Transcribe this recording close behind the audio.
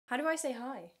How do I say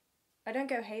hi? I don't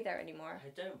go hey there anymore. I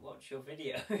don't watch your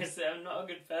videos, so I'm not a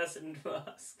good person to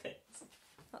ask it.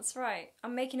 That's right.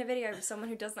 I'm making a video with someone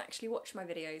who doesn't actually watch my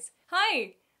videos.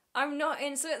 Hi! I'm not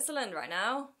in Switzerland right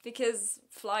now because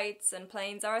flights and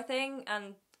planes are a thing,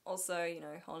 and also, you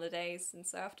know, holidays, and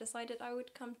so I've decided I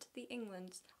would come to the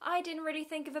England. I didn't really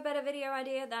think of a better video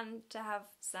idea than to have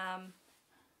Sam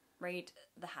read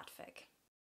the Hat Fic.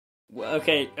 Well,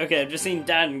 okay, I've just seen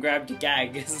Dan grab the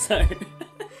gag, so...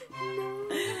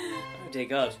 Oh dear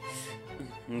God.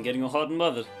 I'm getting all hot and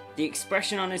bothered. The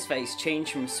expression on his face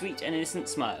changed from a sweet and innocent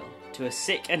smile to a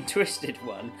sick and twisted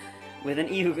one with an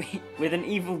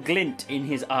evil glint in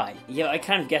his eye. Yeah, I'm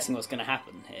kind of guessing what's going to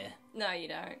happen here. No, you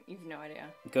don't. You've no idea.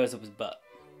 It goes up his butt.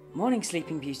 Morning,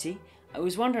 Sleeping Beauty. I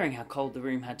was wondering how cold the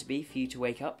room had to be for you to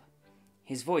wake up.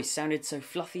 His voice sounded so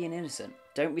fluffy and innocent.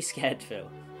 Don't be scared,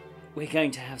 Phil. We're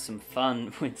going to have some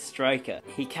fun with Stryker.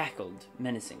 He cackled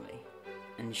menacingly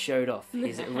and showed off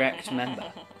his erect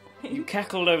member. You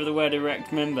cackled over the word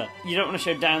erect member. You don't want to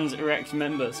show Dan's erect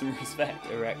member some respect.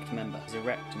 Erect member. His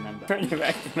erect member.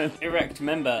 Erect member. Erect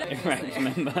member. Erect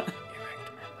member.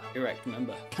 Erect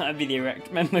member. Can I be the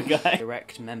erect member guy?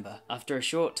 Erect member. After a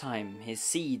short time, his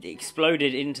seed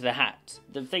exploded into the hat.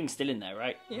 The thing's still in there,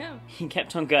 right? Yeah. He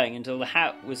kept on going until the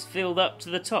hat was filled up to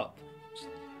the top.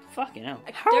 Fucking hell.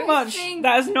 I How don't much? think-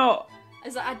 That is not...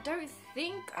 I don't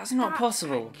think That's not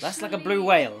possible. actually... That's like a blue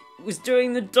whale. It was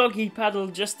doing the doggy paddle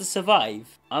just to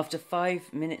survive. After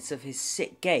 5 minutes of his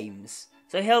sick games.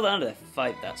 So he held it under there for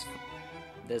 5...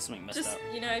 There's something messed up.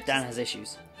 You know, Dan has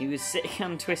issues. He was sick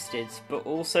and twisted, but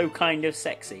also kind of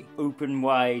sexy. Open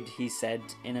wide, he said,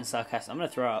 in a sarcastic... I'm gonna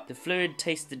throw up. The fluid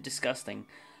tasted disgusting,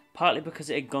 partly because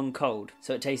it had gone cold,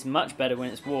 so it tastes much better when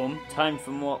it's warm. Time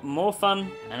for more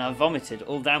fun, and I vomited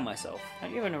all down myself. Don't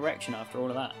you have an erection after all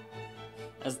of that?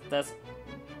 That's...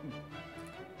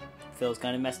 Phil's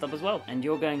kind of messed up as well. And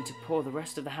you're going to pour the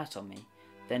rest of the hat on me,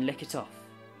 then lick it off.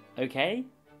 Okay?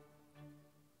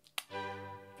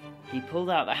 He pulled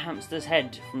out the hamster's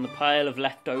head from the pile of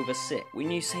leftover sick.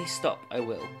 When you say stop, I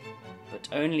will. But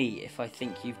only if I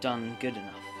think you've done good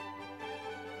enough.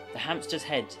 The hamster's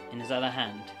head, in his other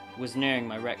hand, was nearing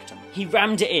my rectum. He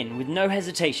rammed it in with no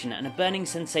hesitation, and a burning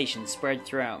sensation spread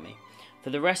throughout me. For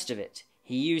the rest of it,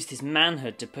 he used his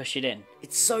manhood to push it in.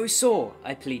 It's so sore,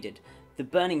 I pleaded, the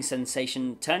burning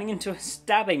sensation turning into a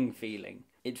stabbing feeling.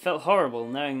 It felt horrible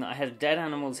knowing that I had a dead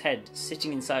animal's head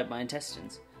sitting inside my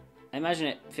intestines. I imagine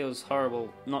it feels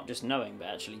horrible not just knowing, but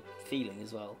actually feeling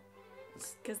as well.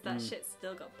 Because that shit's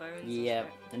still got bones. Yeah,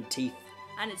 and teeth.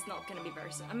 And it's not going to be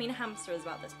very soon. I mean, a hamster is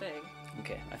about this big.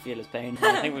 Okay, I feel his pain.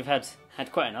 I think we've had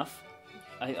quite enough.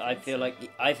 I feel like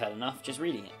I've had enough just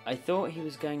reading it. I thought he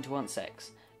was going to want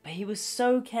sex, but he was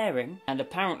so caring, and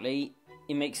apparently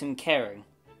it makes him caring.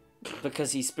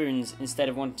 Because he spoons instead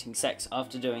of wanting sex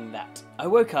after doing that. I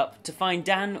woke up to find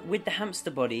Dan with the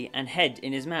hamster body and head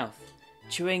in his mouth,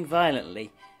 chewing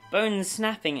violently, bones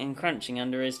snapping and crunching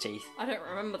under his teeth. I don't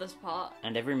remember this part.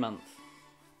 And every month,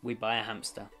 we buy a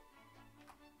hamster.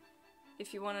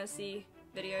 If you want to see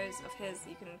videos of his,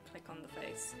 you can click on the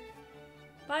face.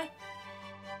 Bye!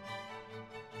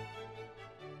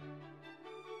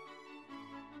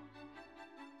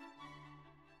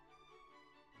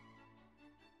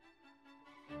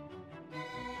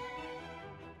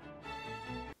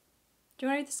 Do you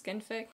want to read the skin fic?